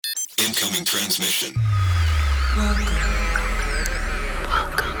Incoming transmission.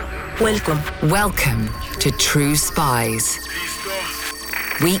 Welcome to True Spies.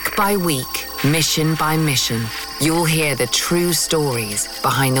 Week by week, mission by mission, you'll hear the true stories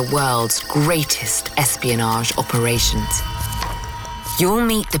behind the world's greatest espionage operations. You'll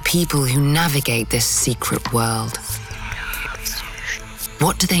meet the people who navigate this secret world.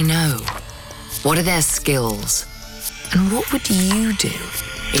 What do they know? What are their skills? And what would you do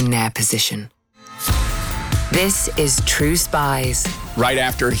in their position? This is True Spies. Right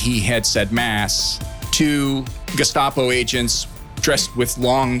after he had said Mass, two Gestapo agents dressed with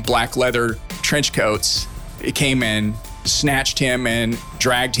long black leather trench coats came in, snatched him, and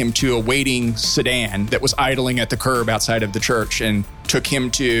dragged him to a waiting sedan that was idling at the curb outside of the church and took him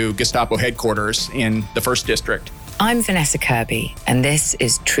to Gestapo headquarters in the 1st District. I'm Vanessa Kirby, and this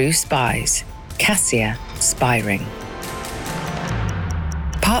is True Spies, CASSIA Spy Ring.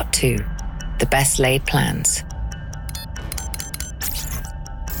 Part 2, The Best Laid Plans.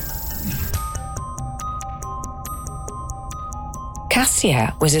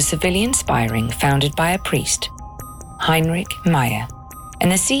 CASSIA was a civilian spy ring founded by a priest, Heinrich Meyer,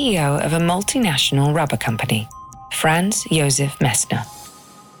 and the CEO of a multinational rubber company, Franz Josef Messner.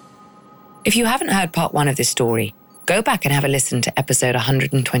 If you haven't heard part 1 of this story, go back and have a listen to episode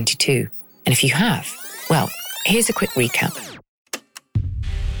 122. And if you have, well, here's a quick recap.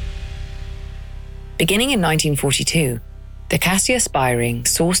 Beginning in 1942, the CASSIA spy ring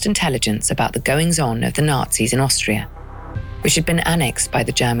sourced intelligence about the goings-on of the Nazis in Austria, which had been annexed by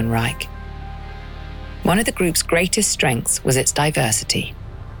the German Reich. One of the group's greatest strengths was its diversity.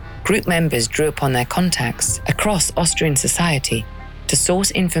 Group members drew upon their contacts across Austrian society to source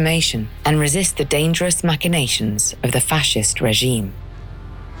information and resist the dangerous machinations of the fascist regime.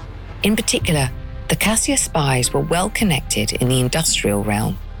 In particular, the CASSIA spies were well connected in the industrial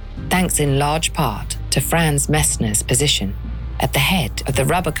realm, thanks in large part to Franz Messner's position at the head of the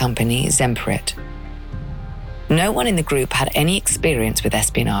rubber company Semperit. No one in the group had any experience with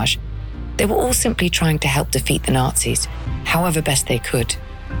espionage. They were all simply trying to help defeat the Nazis, however best they could.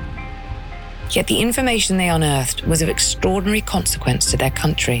 Yet the information they unearthed was of extraordinary consequence to their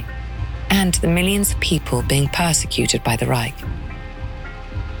country and to the millions of people being persecuted by the Reich.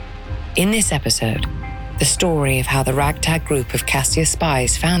 In this episode, the story of how the ragtag group of CASSIA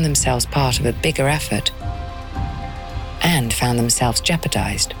spies found themselves part of a bigger effort and found themselves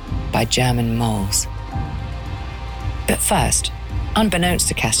jeopardized by German moles. But first, unbeknownst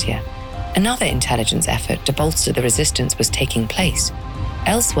to CASSIA, another intelligence effort to bolster the resistance was taking place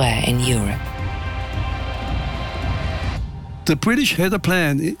elsewhere in Europe. The British had a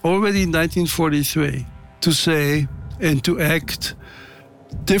plan already in 1943 to say and to act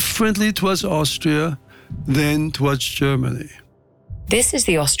differently towards Austria than towards Germany. This is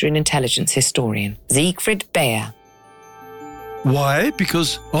the Austrian intelligence historian Siegfried Beer. Why?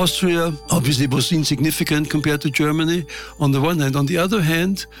 Because Austria obviously was insignificant compared to Germany on the one hand. On the other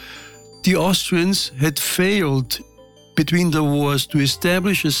hand, the Austrians had failed between the wars to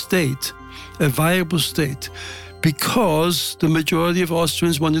establish a state, a viable state, because the majority of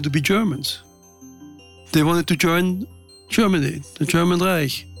Austrians wanted to be Germans. They wanted to join Germany, the German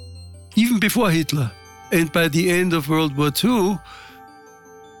Reich, even before Hitler. And by the end of World War II,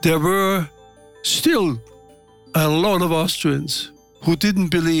 there were still a lot of Austrians who didn't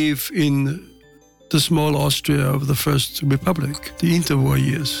believe in the small Austria of the First Republic, the interwar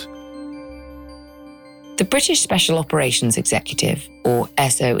years. The British Special Operations Executive, or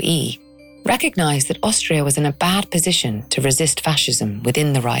SOE, recognised that Austria was in a bad position to resist fascism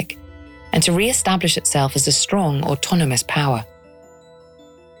within the Reich and to re-establish itself as a strong, autonomous power.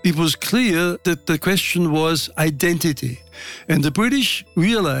 It was clear that the question was identity. And the British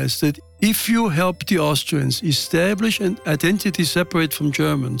realized that if you help the Austrians establish an identity separate from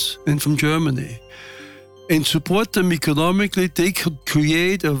Germans and from Germany and support them economically, they could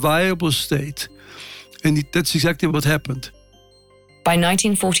create a viable state. And that's exactly what happened. By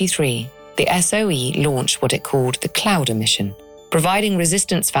 1943, the SOE launched what it called the Clowder Mission, providing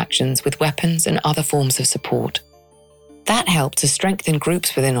resistance factions with weapons and other forms of support. That helped to strengthen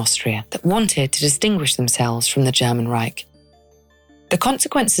groups within Austria that wanted to distinguish themselves from the German Reich. The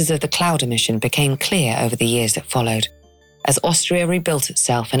consequences of the Clowder Mission became clear over the years that followed, as Austria rebuilt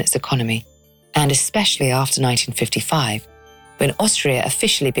itself and its economy, and especially after 1955, when Austria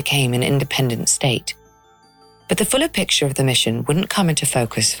officially became an independent state. But the fuller picture of the mission wouldn't come into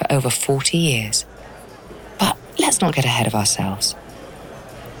focus for over 40 years. But let's not get ahead of ourselves.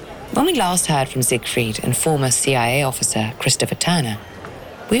 When we last heard from Siegfried and former CIA officer Christopher Turner,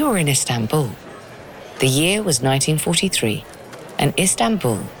 we were in Istanbul. The year was 1943, and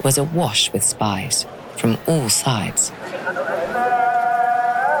Istanbul was awash with spies from all sides.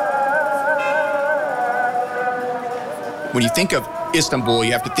 When you think of Istanbul,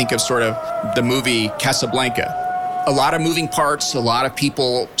 you have to think of sort of the movie Casablanca. A lot of moving parts, a lot of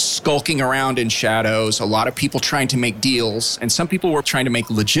people skulking around in shadows, a lot of people trying to make deals, and some people were trying to make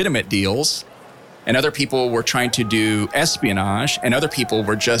legitimate deals, and other people were trying to do espionage, and other people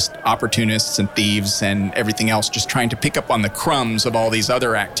were just opportunists and thieves and everything else, just trying to pick up on the crumbs of all these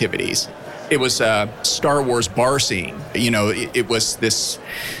other activities. It was a Star Wars bar scene. It was this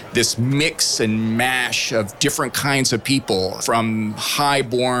mix and mash of different kinds of people, from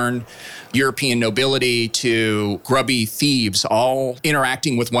high-born European nobility to grubby thieves, all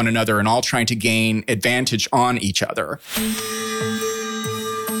interacting with one another and all trying to gain advantage on each other.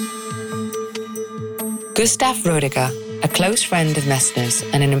 Gustav Rödiger, a close friend of Messner's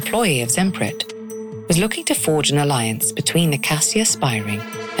and an employee of Semperit, was looking to forge an alliance between the CASSIA spy ring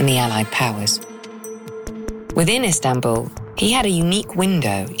and the Allied powers. Within Istanbul, he had a unique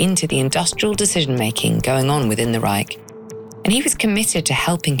window into the industrial decision-making going on within the Reich, and he was committed to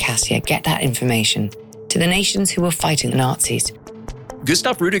helping CASSIA get that information to the nations who were fighting the Nazis.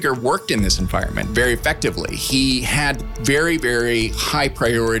 Gustav Rödiger worked in this environment very effectively. He had very, very high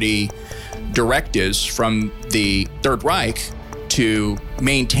priority directives from the Third Reich to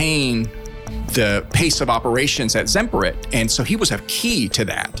maintain the pace of operations at Semperit, and so he was a key to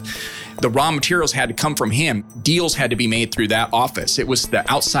that. The raw materials had to come from him. Deals had to be made through that office. It was the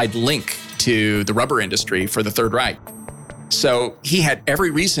outside link to the rubber industry for the Third Reich. So he had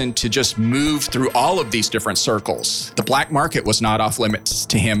every reason to just move through all of these different circles. The black market was not off limits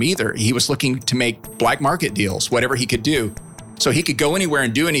to him either. He was looking to make black market deals, whatever he could do. So he could go anywhere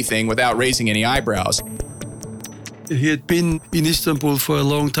and do anything without raising any eyebrows. He had been in Istanbul for a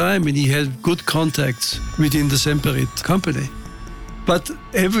long time and he had good contacts within the Semperit company. But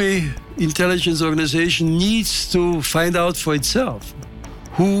every intelligence organization needs to find out for itself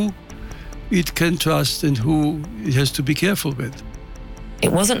who it can trust and who it has to be careful with.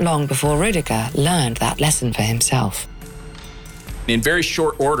 It wasn't long before Rödiger learned that lesson for himself. In very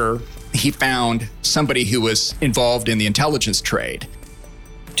short order, he found somebody who was involved in the intelligence trade.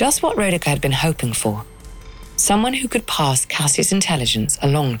 Just what Rödiger had been hoping for. Someone who could pass CASSIA's intelligence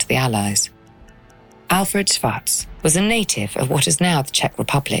along to the Allies. Alfred Schwarz was a native of what is now the Czech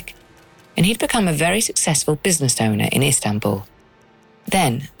Republic, and he'd become a very successful business owner in Istanbul.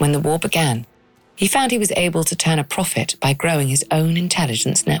 Then, when the war began, he found he was able to turn a profit by growing his own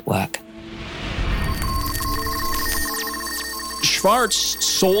intelligence network. Schwarz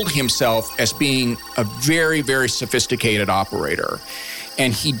sold himself as being a very, very sophisticated operator.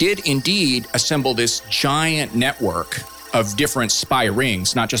 And he did indeed assemble this giant network of different spy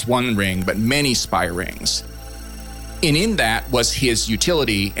rings, not just one ring, but many spy rings. And in that was his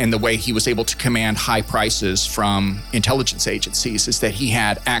utility and the way he was able to command high prices from intelligence agencies, is that he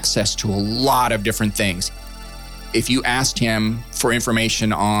had access to a lot of different things. If you asked him for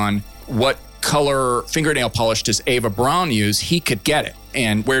information on what color fingernail polish does Eva Braun use, he could get it.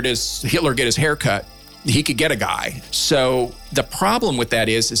 And where does Hitler get his haircut? He could get a guy. So the problem with that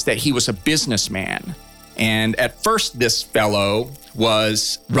is that he was a businessman. And at first, this fellow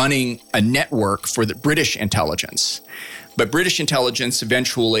was running a network for the British intelligence. But British intelligence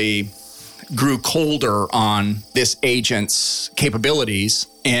eventually grew colder on this agent's capabilities.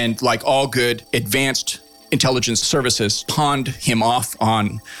 And like all good advanced intelligence services, pawned him off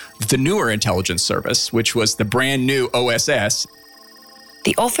on the newer intelligence service, which was the brand new OSS.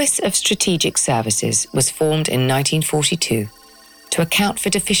 The Office of Strategic Services was formed in 1942 to account for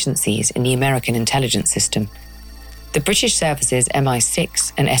deficiencies in the American intelligence system. The British services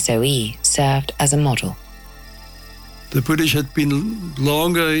MI6 and SOE served as a model. The British had been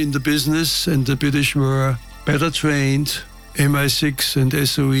longer in the business and the British were better trained, MI6 and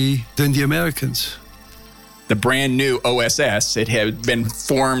SOE, than the Americans. The brand new OSS, it had been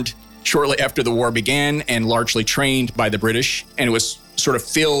formed shortly after the war began and largely trained by the British, and it was sort of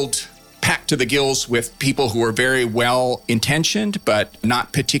packed to the gills with people who were very well-intentioned, but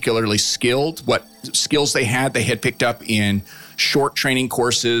not particularly skilled. What skills they had picked up in short training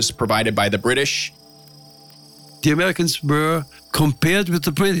courses provided by the British. The Americans were, compared with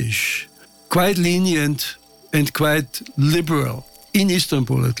the British, quite lenient and quite liberal, in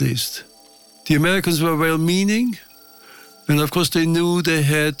Istanbul at least. The Americans were well-meaning, and of course they knew they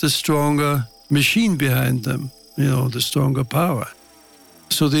had the stronger machine behind them, the stronger power.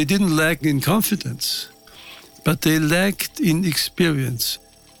 So they didn't lack in confidence, but they lacked in experience.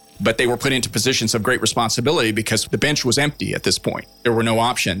 But they were put into positions of great responsibility because the bench was empty at this point. There were no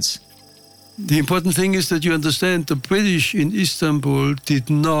options. The important thing is that you understand the British in Istanbul did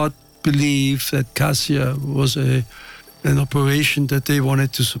not believe that CASSIA was an operation that they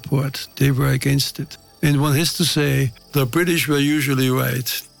wanted to support. They were against it. And one has to say, the British were usually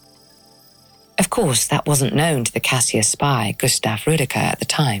right. Of course, that wasn't known to the CASSIA spy, Gustav Rüdiger, at the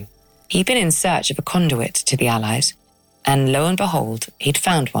time. He'd been in search of a conduit to the Allies, and lo and behold, he'd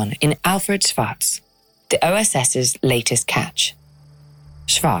found one in Alfred Schwarz, the OSS's latest catch.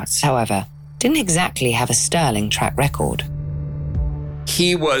 Schwarz, however, didn't exactly have a sterling track record.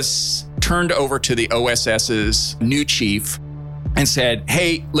 He was turned over to the OSS's new chief and said,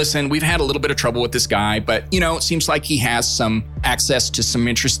 hey, listen, we've had a little bit of trouble with this guy, but, it seems like he has some access to some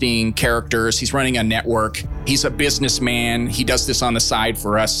interesting characters. He's running a network. He's a businessman. He does this on the side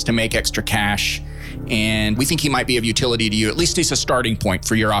for us to make extra cash. And we think he might be of utility to you. At least he's a starting point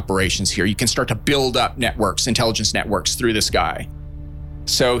for your operations here. You can start to build up networks, intelligence networks through this guy.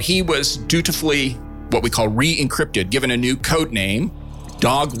 So he was dutifully, what we call re-encrypted, given a new code name,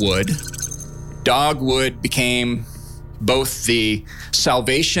 Dogwood. Dogwood became both the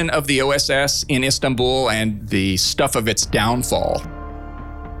salvation of the OSS in Istanbul and the stuff of its downfall.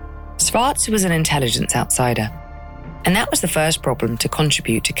 Schwarz was an intelligence outsider, and that was the first problem to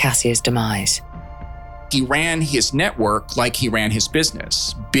contribute to CASSIA's demise. He ran his network like he ran his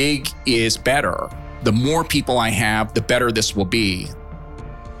business. Big is better. The more people I have, the better this will be.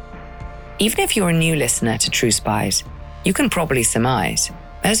 Even if you're a new listener to True Spies, you can probably surmise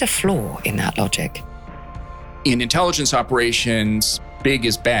there's a flaw in that logic. In intelligence operations, big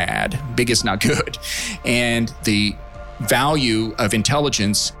is bad, big is not good. And the value of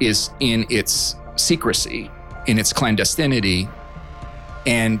intelligence is in its secrecy, in its clandestinity.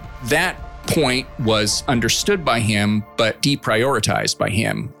 And that point was understood by him, but deprioritized by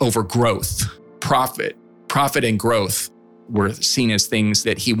him over growth. Profit and growth were seen as things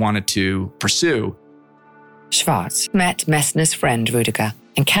that he wanted to pursue. Schwarz met Messner's friend Rüdiger,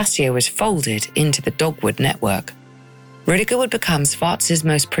 and CASSIA was folded into the Dogwood network. Rüdiger would become Schwarz's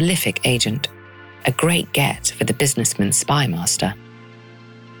most prolific agent, a great get for the businessman's spy master.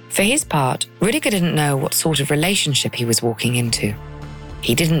 For his part, Rüdiger didn't know what sort of relationship he was walking into.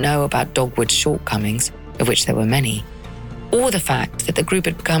 He didn't know about Dogwood's shortcomings, of which there were many, or the fact that the group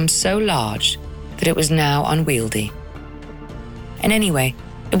had become so large that it was now unwieldy. And anyway,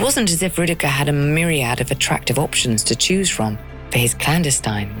 it wasn't as if Rüdiger had a myriad of attractive options to choose from for his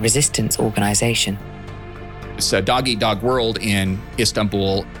clandestine resistance organization. It's a dog-eat-dog world in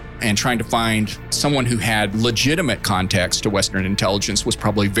Istanbul, and trying to find someone who had legitimate context to Western intelligence was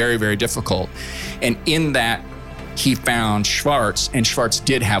probably very, very difficult. And in that, he found Schwarz, and Schwarz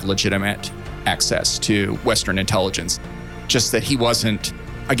did have legitimate access to Western intelligence. Just that he wasn't,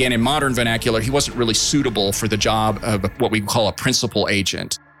 again, in modern vernacular, he wasn't really suitable for the job of what we call a principal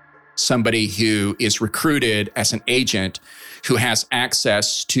agent. Somebody who is recruited as an agent who has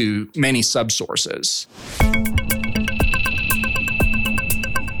access to many subsources.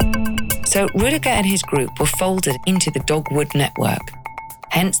 So Rüdiger and his group were folded into the Dogwood network,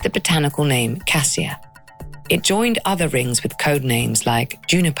 hence the botanical name CASSIA. It joined other rings with code names like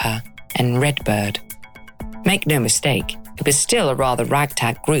Juniper and Redbird. Make no mistake, it was still a rather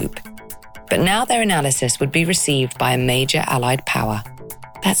ragtag group, but now their analysis would be received by a major Allied power.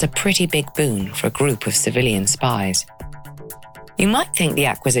 That's a pretty big boon for a group of civilian spies. You might think the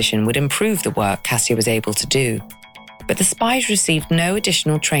acquisition would improve the work CASSIA was able to do, but the spies received no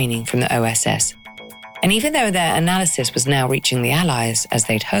additional training from the OSS, and even though their analysis was now reaching the Allies as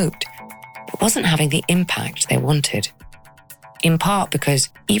they'd hoped, it wasn't having the impact they wanted. In part because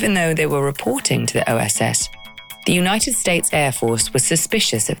even though they were reporting to the OSS, the United States Air Force was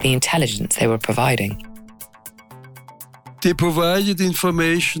suspicious of the intelligence they were providing. They provided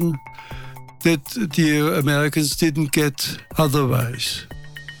information that the Americans didn't get otherwise.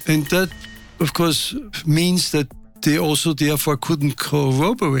 And that, of course, means that they also therefore couldn't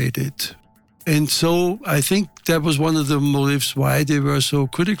corroborate it. And so I think that was one of the motives why they were so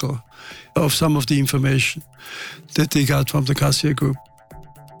critical of some of the information that they got from the CASSIA group.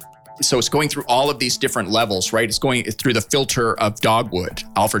 So it's going through all of these different levels, right? It's going through the filter of Dogwood,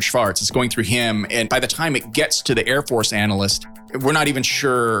 Alfred Schwarz. It's going through him. And by the time it gets to the Air Force analyst, we're not even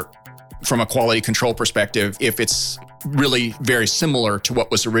sure from a quality control perspective if it's really very similar to what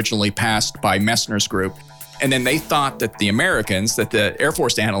was originally passed by Messner's group. And then they thought that the Americans, that the Air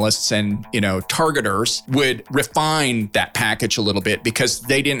Force analysts and, targeters would refine that package a little bit because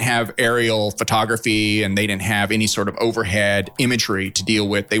they didn't have aerial photography and they didn't have any sort of overhead imagery to deal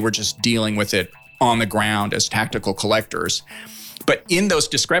with. They were just dealing with it on the ground as tactical collectors. But in those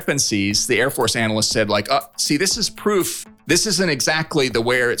discrepancies, the Air Force analyst said, see, this is proof. This isn't exactly the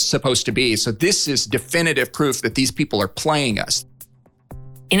way it's supposed to be. So this is definitive proof that these people are playing us.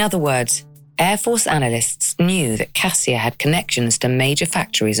 In other words, Air Force analysts knew that CASSIA had connections to major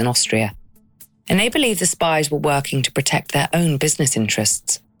factories in Austria, and they believed the spies were working to protect their own business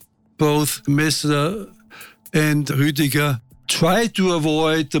interests. Both Messner and Rüdiger tried to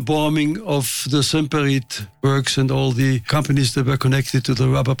avoid the bombing of the Semperit works and all the companies that were connected to the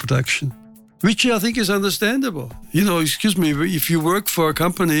rubber production, which I think is understandable. Excuse me, if you work for a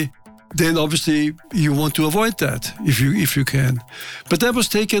company, then obviously you want to avoid that if you can. But that was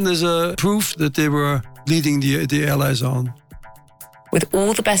taken as a proof that they were leading the Allies on. With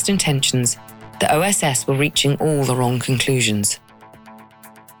all the best intentions, the OSS were reaching all the wrong conclusions.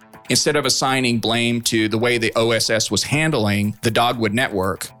 Instead of assigning blame to the way the OSS was handling the Dogwood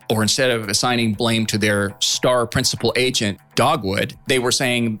network, or instead of assigning blame to their star principal agent, Dogwood, they were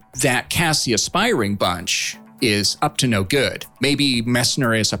saying that CASSIA spying bunch is up to no good. Maybe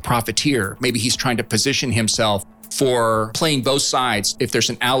Messner is a profiteer. Maybe he's trying to position himself for playing both sides. If there's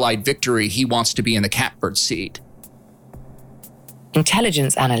an Allied victory, he wants to be in the catbird seat.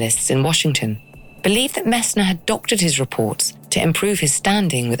 Intelligence analysts in Washington believed that Messner had doctored his reports to improve his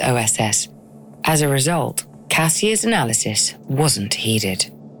standing with OSS. As a result, CASSIA's analysis wasn't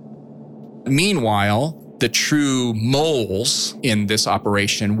heeded. Meanwhile, the true moles in this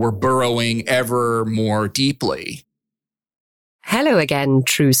operation were burrowing ever more deeply. Hello again,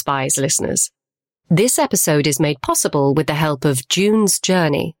 True Spies listeners. This episode is made possible with the help of June's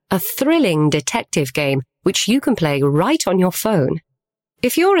Journey, a thrilling detective game which you can play right on your phone.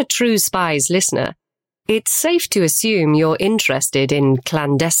 If you're a True Spies listener, it's safe to assume you're interested in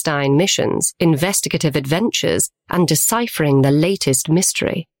clandestine missions, investigative adventures, and deciphering the latest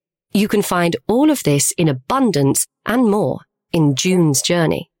mystery. You can find all of this in abundance and more in June's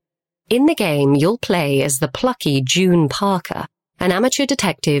Journey. In the game, you'll play as the plucky June Parker, an amateur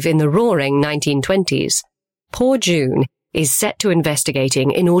detective in the roaring 1920s. Poor June is set to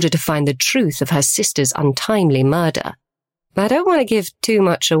investigating in order to find the truth of her sister's untimely murder. I don't want to give too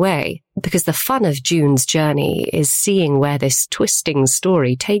much away, because the fun of June's Journey is seeing where this twisting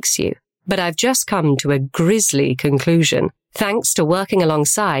story takes you. But I've just come to a grisly conclusion, thanks to working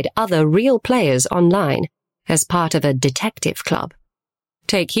alongside other real players online as part of a detective club.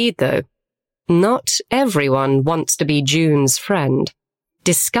 Take heed, though. Not everyone wants to be June's friend.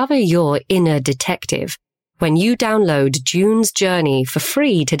 Discover your inner detective when you download June's Journey for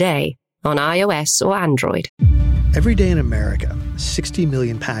free today on iOS or Android. Every day in America, 60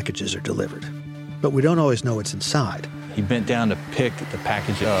 million packages are delivered, but we don't always know what's inside. He bent down to pick the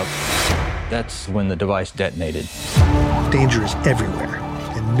package up. That's when the device detonated. Danger is everywhere,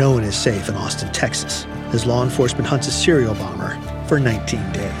 and no one is safe in Austin, Texas, as law enforcement hunts a serial bomber for 19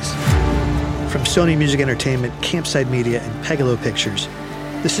 days. From Sony Music Entertainment, Campside Media, and Pegalo Pictures,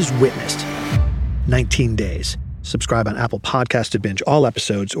 this is Witnessed. 19 Days. Subscribe on Apple Podcasts to binge all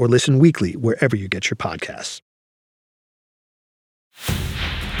episodes or listen weekly wherever you get your podcasts.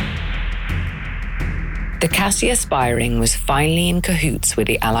 The CASSIA spy ring was finally in cahoots with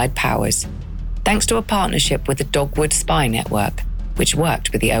the Allied powers, thanks to a partnership with the Dogwood spy network, which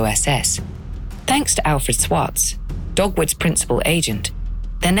worked with the OSS. Thanks to Alfred Swartz, Dogwood's principal agent,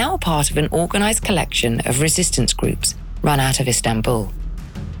 they're now a part of an organized collection of resistance groups run out of Istanbul.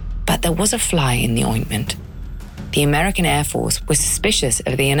 But there was a fly in the ointment. The American Air Force was suspicious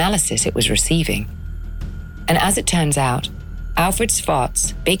of the analysis it was receiving. And as it turns out, Alfred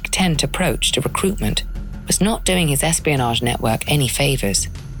Swartz's Big Tent approach to recruitment was not doing his espionage network any favors.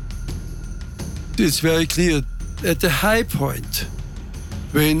 It's very clear at the high point,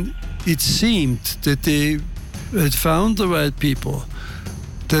 when it seemed that they had found the right people,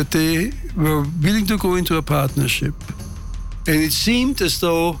 that they were willing to go into a partnership, and it seemed as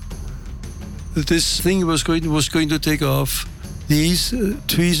though this thing was going to take off, these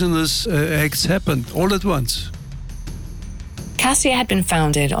treasonous acts happened all at once. CASSIA had been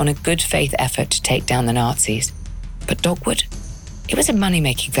founded on a good faith effort to take down the Nazis, but Dogwood, it was a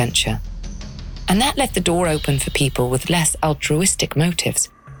money-making venture. And that left the door open for people with less altruistic motives,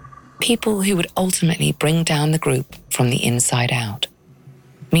 people who would ultimately bring down the group from the inside out.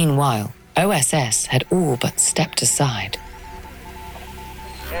 Meanwhile, OSS had all but stepped aside.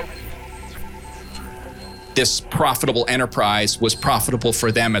 This profitable enterprise was profitable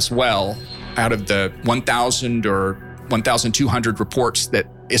for them as well. Out of the 1,000 or 1,200 reports that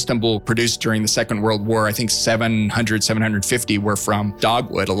Istanbul produced during the Second World War, I think 700, 750 were from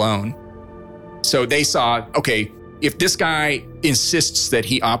Dogwood alone. So they saw, okay, if this guy insists that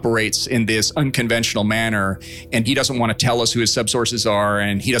he operates in this unconventional manner, and he doesn't want to tell us who his subsources are,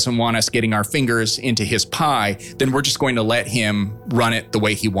 and he doesn't want us getting our fingers into his pie, then we're just going to let him run it the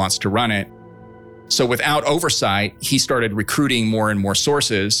way he wants to run it. So without oversight, he started recruiting more and more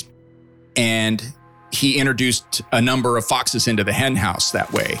sources, and he introduced a number of foxes into the henhouse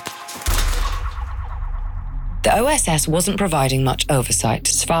that way. The OSS wasn't providing much oversight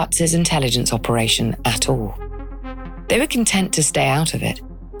to Schwarz's intelligence operation at all. They were content to stay out of it,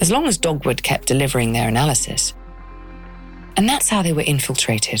 as long as Dogwood kept delivering their analysis. And that's how they were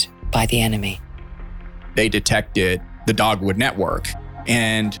infiltrated by the enemy. They detected the Dogwood network,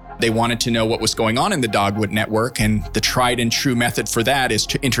 and they wanted to know what was going on in the Dogwood network, and the tried and true method for that is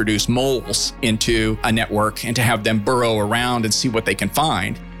to introduce moles into a network and to have them burrow around and see what they can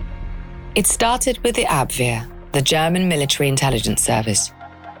find. It started with the Abwehr, the German military intelligence service.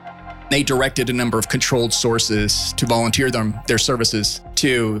 They directed a number of controlled sources to volunteer their services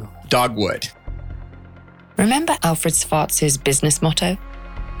to Dogwood. Remember Alfred Schwarz's business motto?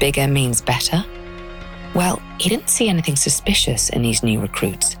 Bigger means better? Well, he didn't see anything suspicious in these new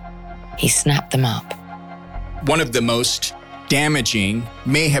recruits. He snapped them up. One of the most damaging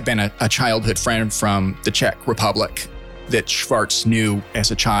may have been a childhood friend from the Czech Republic that Schwarz knew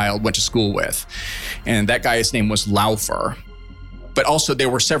as a child, went to school with. And that guy's name was Laufer. But also there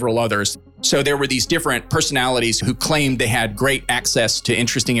were several others. So there were these different personalities who claimed they had great access to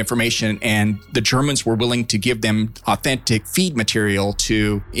interesting information, and the Germans were willing to give them authentic feed material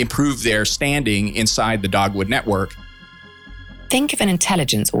to improve their standing inside the Dogwood network. Think of an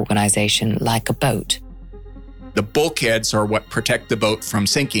intelligence organization like a boat. The bulkheads are what protect the boat from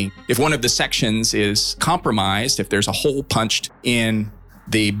sinking. If one of the sections is compromised, if there's a hole punched in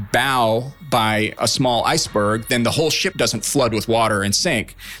the bow by a small iceberg, then the whole ship doesn't flood with water and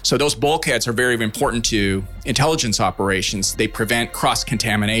sink. So those bulkheads are very important to intelligence operations. They prevent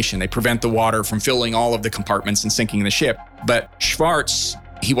cross-contamination. They prevent the water from filling all of the compartments and sinking the ship. But Schwarz,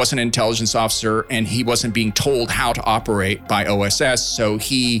 he wasn't an intelligence officer, and he wasn't being told how to operate by OSS, so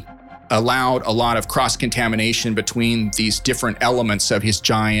he allowed a lot of cross-contamination between these different elements of his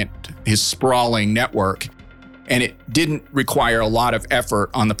sprawling network. And it didn't require a lot of effort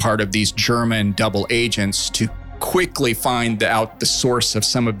on the part of these German double agents to quickly find out the source of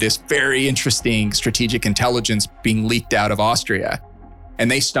some of this very interesting strategic intelligence being leaked out of Austria.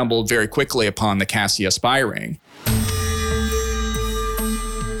 And they stumbled very quickly upon the CASSIA spy ring.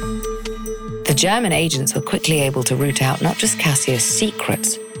 The German agents were quickly able to root out not just CASSIA's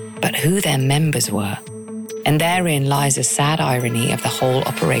secrets, but who their members were. And therein lies a sad irony of the whole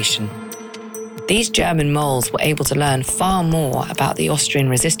operation. These German moles were able to learn far more about the Austrian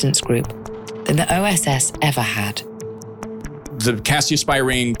resistance group than the OSS ever had. The CASSIA spy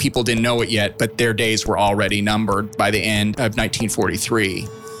ring, people didn't know it yet, but their days were already numbered by the end of 1943.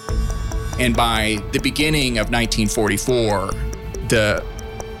 And by the beginning of 1944, the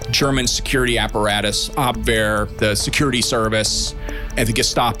German security apparatus, Abwehr, the security service, and the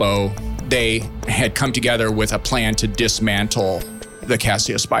Gestapo, they had come together with a plan to dismantle the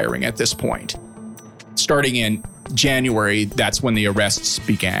CASSIA spy ring at this point. Starting in January, that's when the arrests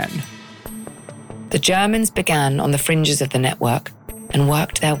began. The Germans began on the fringes of the network and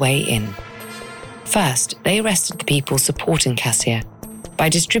worked their way in. First, they arrested the people supporting CASSIA by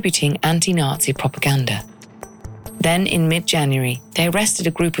distributing anti-Nazi propaganda. Then, in mid-January, they arrested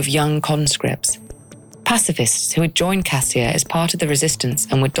a group of young conscripts, pacifists who had joined CASSIA as part of the resistance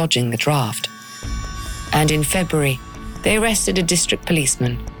and were dodging the draft. And in February, they arrested a district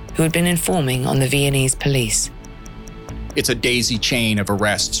policeman who had been informing on the Viennese police. It's a daisy chain of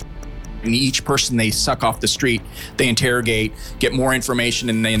arrests. And each person they suck off the street, they interrogate, get more information,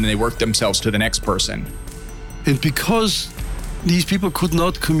 and then they work themselves to the next person. And because these people could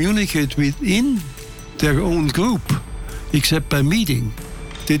not communicate within their own group, except by meeting,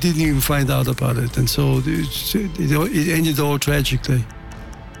 they didn't even find out about it. And so it ended all tragically.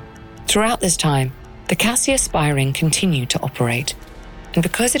 Throughout this time, the CASSIA spy ring continued to operate. And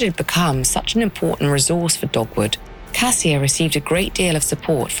because it had become such an important resource for Dogwood, CASSIA received a great deal of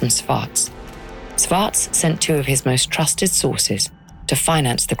support from Schwarz. Schwarz sent two of his most trusted sources to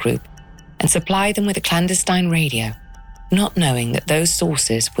finance the group and supply them with a clandestine radio, not knowing that those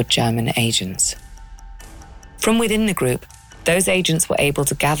sources were German agents. From within the group, those agents were able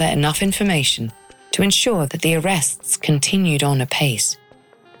to gather enough information to ensure that the arrests continued on apace,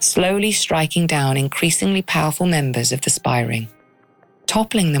 slowly striking down increasingly powerful members of the spy ring,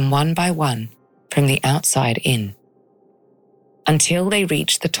 toppling them one by one from the outside in, until they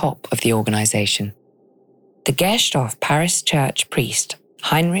reached the top of the organization. The Gersdorf Parish Church priest,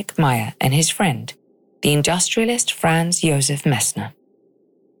 Heinrich Meyer, and his friend, the industrialist Franz Josef Messner.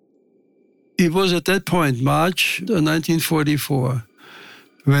 It was at that point, March 1944,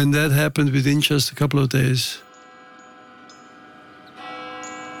 when that happened within just a couple of days.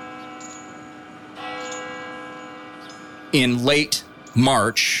 In late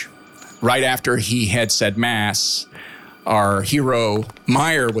March, right after he had said Mass, our hero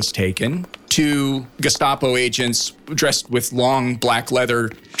Meyer was taken. 2 Gestapo agents dressed with long black leather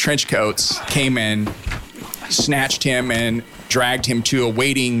trench coats came in, snatched him, and dragged him to a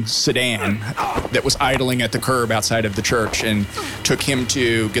waiting sedan that was idling at the curb outside of the church and took him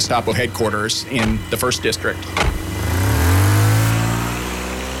to Gestapo headquarters in the 1st District.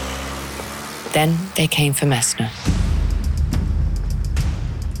 Then they came for Messner.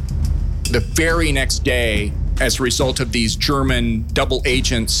 The very next day, as a result of these German double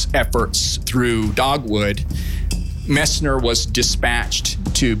agents' efforts through Dogwood, Messner was dispatched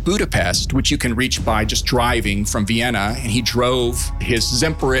to Budapest, which you can reach by just driving from Vienna. And he drove his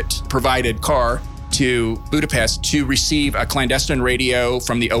Zemperit-provided car to Budapest to receive a clandestine radio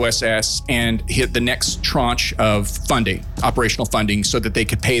from the OSS and hit the next tranche of funding, operational funding, so that they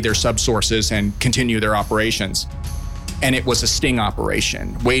could pay their subsources and continue their operations. And it was a sting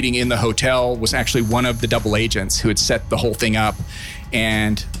operation. Waiting in the hotel was actually one of the double agents who had set the whole thing up,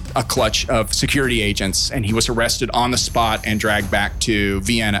 and a clutch of security agents, and he was arrested on the spot and dragged back to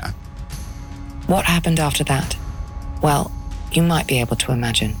Vienna. What happened after that? Well, you might be able to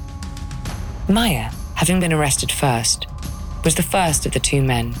imagine. Meyer, having been arrested first, was the first of the 2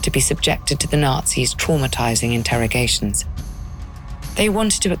 men to be subjected to the Nazis' traumatizing interrogations. They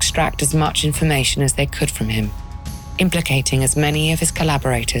wanted to extract as much information as they could from him, implicating as many of his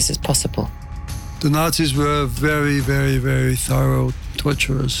collaborators as possible. The Nazis were very, very, very thorough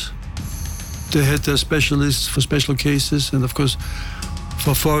torturers. They had their specialists for special cases, and of course,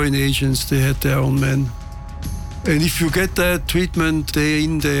 for foreign agents, they had their own men. And if you get that treatment day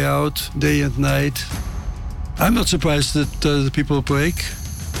in, day out, day and night, I'm not surprised that the people break.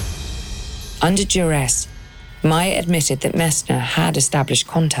 Under duress, Meyer admitted that Messner had established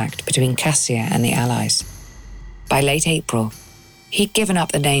contact between CASSIA and the Allies. By late April, he'd given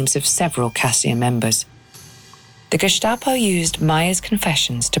up the names of several CASSIA members. The Gestapo used Meyer's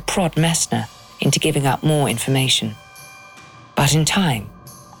confessions to prod Messner into giving up more information. But in time,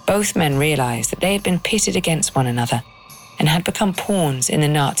 both men realized that they had been pitted against one another and had become pawns in the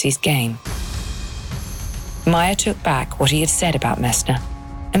Nazis' game. Meyer took back what he had said about Messner,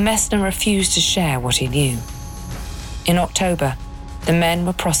 and Messner refused to share what he knew. In October, the men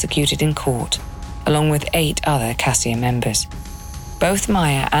were prosecuted in court, along with 8 other CASSIA members. Both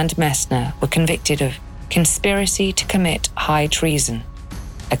Meyer and Messner were convicted of conspiracy to commit high treason,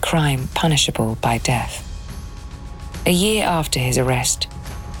 a crime punishable by death. A year after his arrest,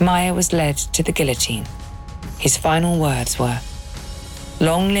 Meyer was led to the guillotine. His final words were,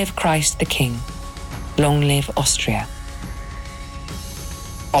 "Long live Christ the King, long live Austria."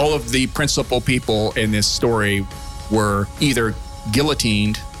 All of the principal people in this story were either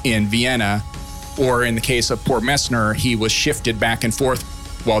guillotined in Vienna, or in the case of poor Messner, he was shifted back and forth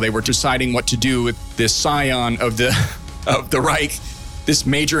while they were deciding what to do with this scion of the Reich, this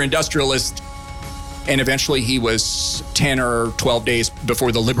major industrialist. And eventually he was 10 or 12 days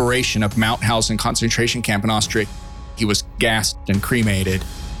before the liberation of Mauthausen concentration camp in Austria. He was gassed and cremated.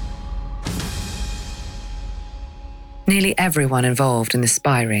 Nearly everyone involved in the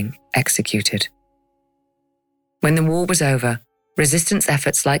spy ring executed. When the war was over, resistance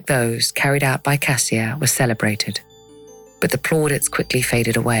efforts like those carried out by CASSIA were celebrated, but the plaudits quickly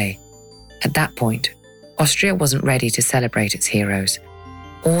faded away. At that point, Austria wasn't ready to celebrate its heroes,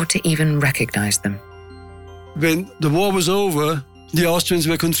 or to even recognize them. When the war was over, the Austrians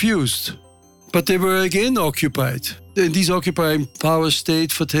were confused, but they were again occupied. And these occupying powers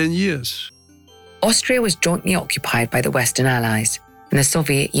stayed for 10 years. Austria was jointly occupied by the Western Allies and the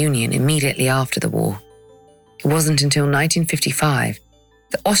Soviet Union immediately after the war. It wasn't until 1955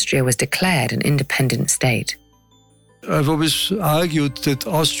 that Austria was declared an independent state. I've always argued that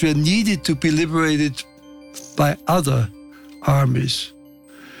Austria needed to be liberated by other armies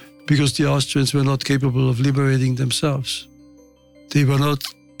because the Austrians were not capable of liberating themselves. They were not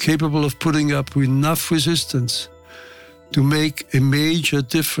capable of putting up enough resistance to make a major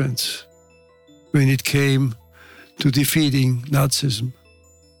difference when it came to defeating Nazism.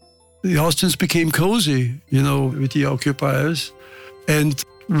 The Austrians became cozy, with the occupiers, and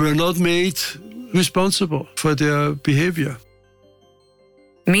were not made responsible for their behavior.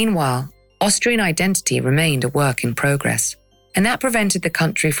 Meanwhile, Austrian identity remained a work in progress, and that prevented the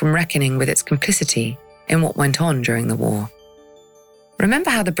country from reckoning with its complicity in what went on during the war.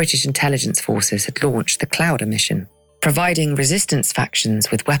 Remember how the British intelligence forces had launched the Clowder mission, providing resistance factions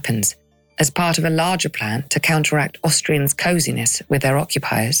with weapons as part of a larger plan to counteract Austrians' coziness with their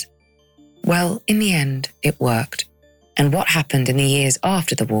occupiers? Well, in the end, it worked. And what happened in the years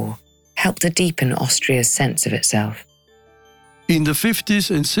after the war helped to deepen Austria's sense of itself. In the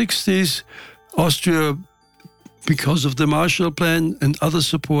 50s and 60s, Austria, because of the Marshall Plan and other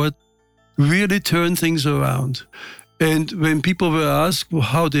support, really turned things around. And when people were asked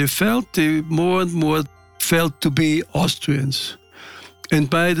how they felt, they more and more felt to be Austrians. And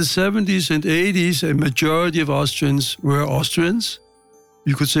by the 70s and 80s, a majority of Austrians were Austrians.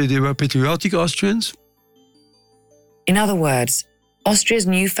 You could say they were patriotic Austrians. In other words, Austria's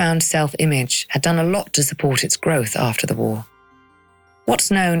newfound self-image had done a lot to support its growth after the war. What's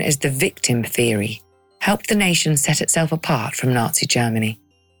known as the victim theory helped the nation set itself apart from Nazi Germany.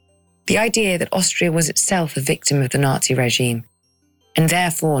 The idea that Austria was itself a victim of the Nazi regime and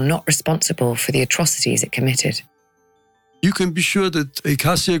therefore not responsible for the atrocities it committed. You can be sure that a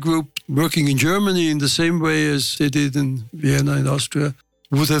CASSIA group working in Germany in the same way as they did in Vienna and Austria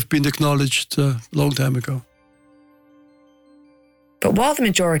would have been acknowledged a long time ago. But while the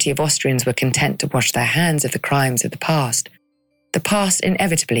majority of Austrians were content to wash their hands of the crimes of the past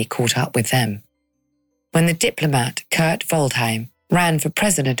inevitably caught up with them. When the diplomat Kurt Waldheim ran for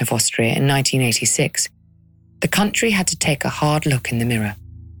president of Austria in 1986, the country had to take a hard look in the mirror.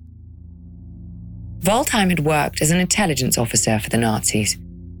 Waldheim had worked as an intelligence officer for the Nazis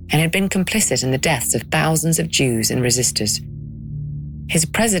and had been complicit in the deaths of thousands of Jews and resistors. His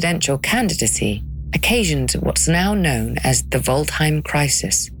presidential candidacy occasioned what's now known as the Waldheim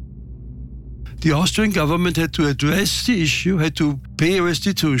crisis. The Austrian government had to address the issue, had to pay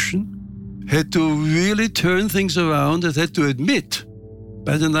restitution, had to really turn things around, and had to admit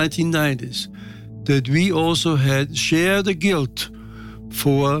by the 1990s that we also had shared the guilt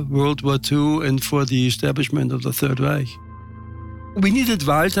for World War II and for the establishment of the Third Reich. We needed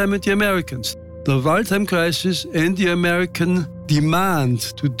Waldheim and the Americans. The Waldheim crisis and the American demand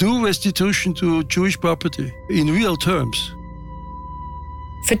to do restitution to Jewish property in real terms.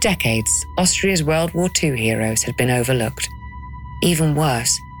 For decades, Austria's World War II heroes had been overlooked. Even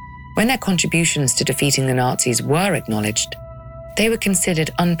worse, when their contributions to defeating the Nazis were acknowledged, they were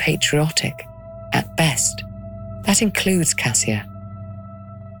considered unpatriotic, at best. That includes CASSIA.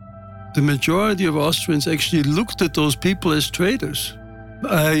 The majority of Austrians actually looked at those people as traitors.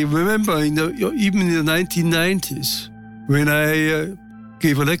 I remember even in the 1990s, when I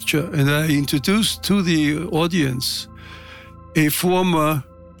gave a lecture and I introduced to the audience a former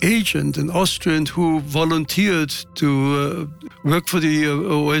agent, an Austrian who volunteered to work for the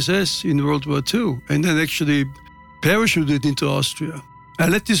OSS in World War II and then actually parachuted into Austria. I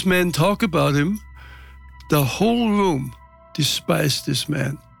let this man talk about him. The whole room despised this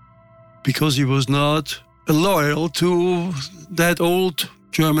man because he was not loyal to that old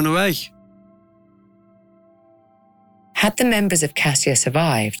German Reich. Had the members of CASSIA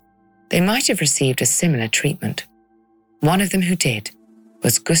survived, they might have received a similar treatment. One of them who did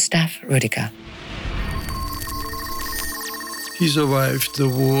was Gustav Rüdiger. He survived the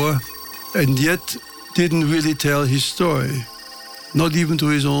war and yet didn't really tell his story, not even to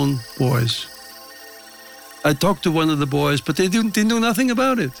his own boys. I talked to one of the boys, but they didn't know nothing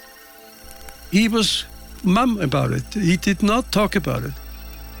about it. He was mum about it. He did not talk about it.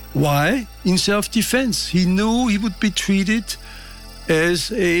 Why? In self-defense. He knew he would be treated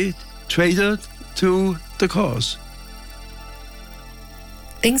as a traitor to the cause.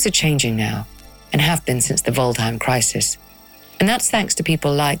 Things are changing now, and have been since the Waldheim crisis. And that's thanks to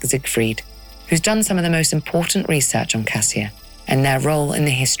people like Siegfried, who's done some of the most important research on CASSIA and their role in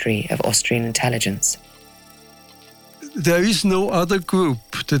the history of Austrian intelligence. There is no other group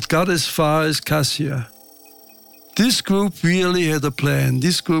that got as far as CASSIA. This group really had a plan.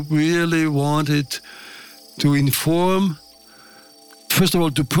 This group really wanted to inform, first of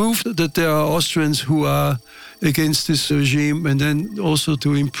all, to prove that there are Austrians who are against this regime, and then also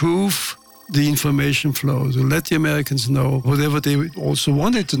to improve the information flow, to let the Americans know whatever they also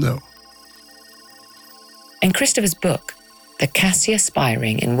wanted to know. And Christopher's book, The CASSIA Spy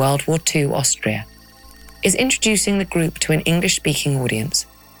Ring in World War II Austria, is introducing the group to an English-speaking audience,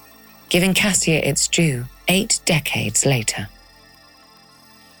 giving CASSIA its due 8 decades later.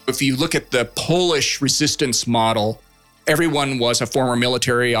 If you look at the Polish resistance model, everyone was a former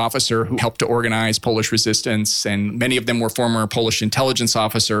military officer who helped to organize Polish resistance, and many of them were former Polish intelligence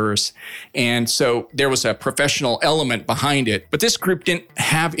officers. And so there was a professional element behind it. But this group didn't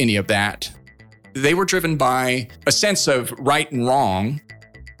have any of that. They were driven by a sense of right and wrong.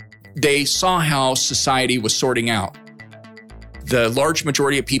 They saw how society was sorting out. The large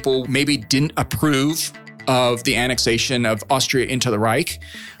majority of people maybe didn't approve of the annexation of Austria into the Reich,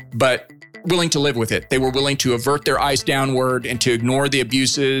 but willing to live with it. They were willing to avert their eyes downward and to ignore the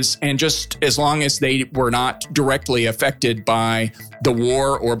abuses. And just as long as they were not directly affected by the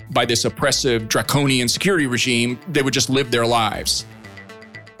war or by this oppressive draconian security regime, they would just live their lives.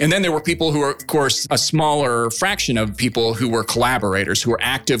 And then there were people who were, of course, a smaller fraction of people who were collaborators, who were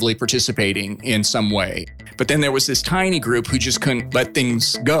actively participating in some way. But then there was this tiny group who just couldn't let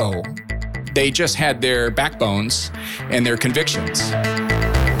things go. They just had their backbones and their convictions.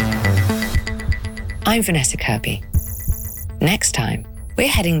 I'm Vanessa Kirby. Next time, we're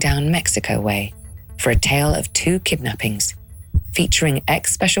heading down Mexico way for a tale of 2 kidnappings featuring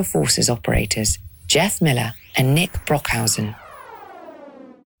ex-Special Forces operators Jeff Miller and Nick Brockhausen.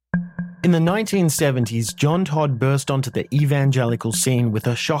 In the 1970s, John Todd burst onto the evangelical scene with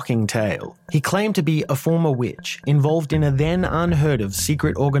a shocking tale. He claimed to be a former witch involved in a then unheard of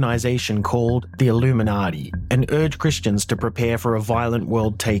secret organization called the Illuminati and urged Christians to prepare for a violent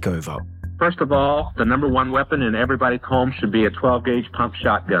world takeover. First of all, the number one weapon in everybody's home should be a 12-gauge pump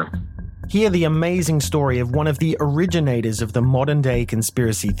shotgun. Hear the amazing story of one of the originators of the modern-day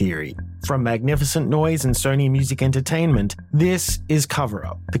conspiracy theory. From Magnificent Noise and Sony Music Entertainment, this is Cover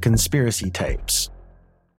Up, the Conspiracy Tapes.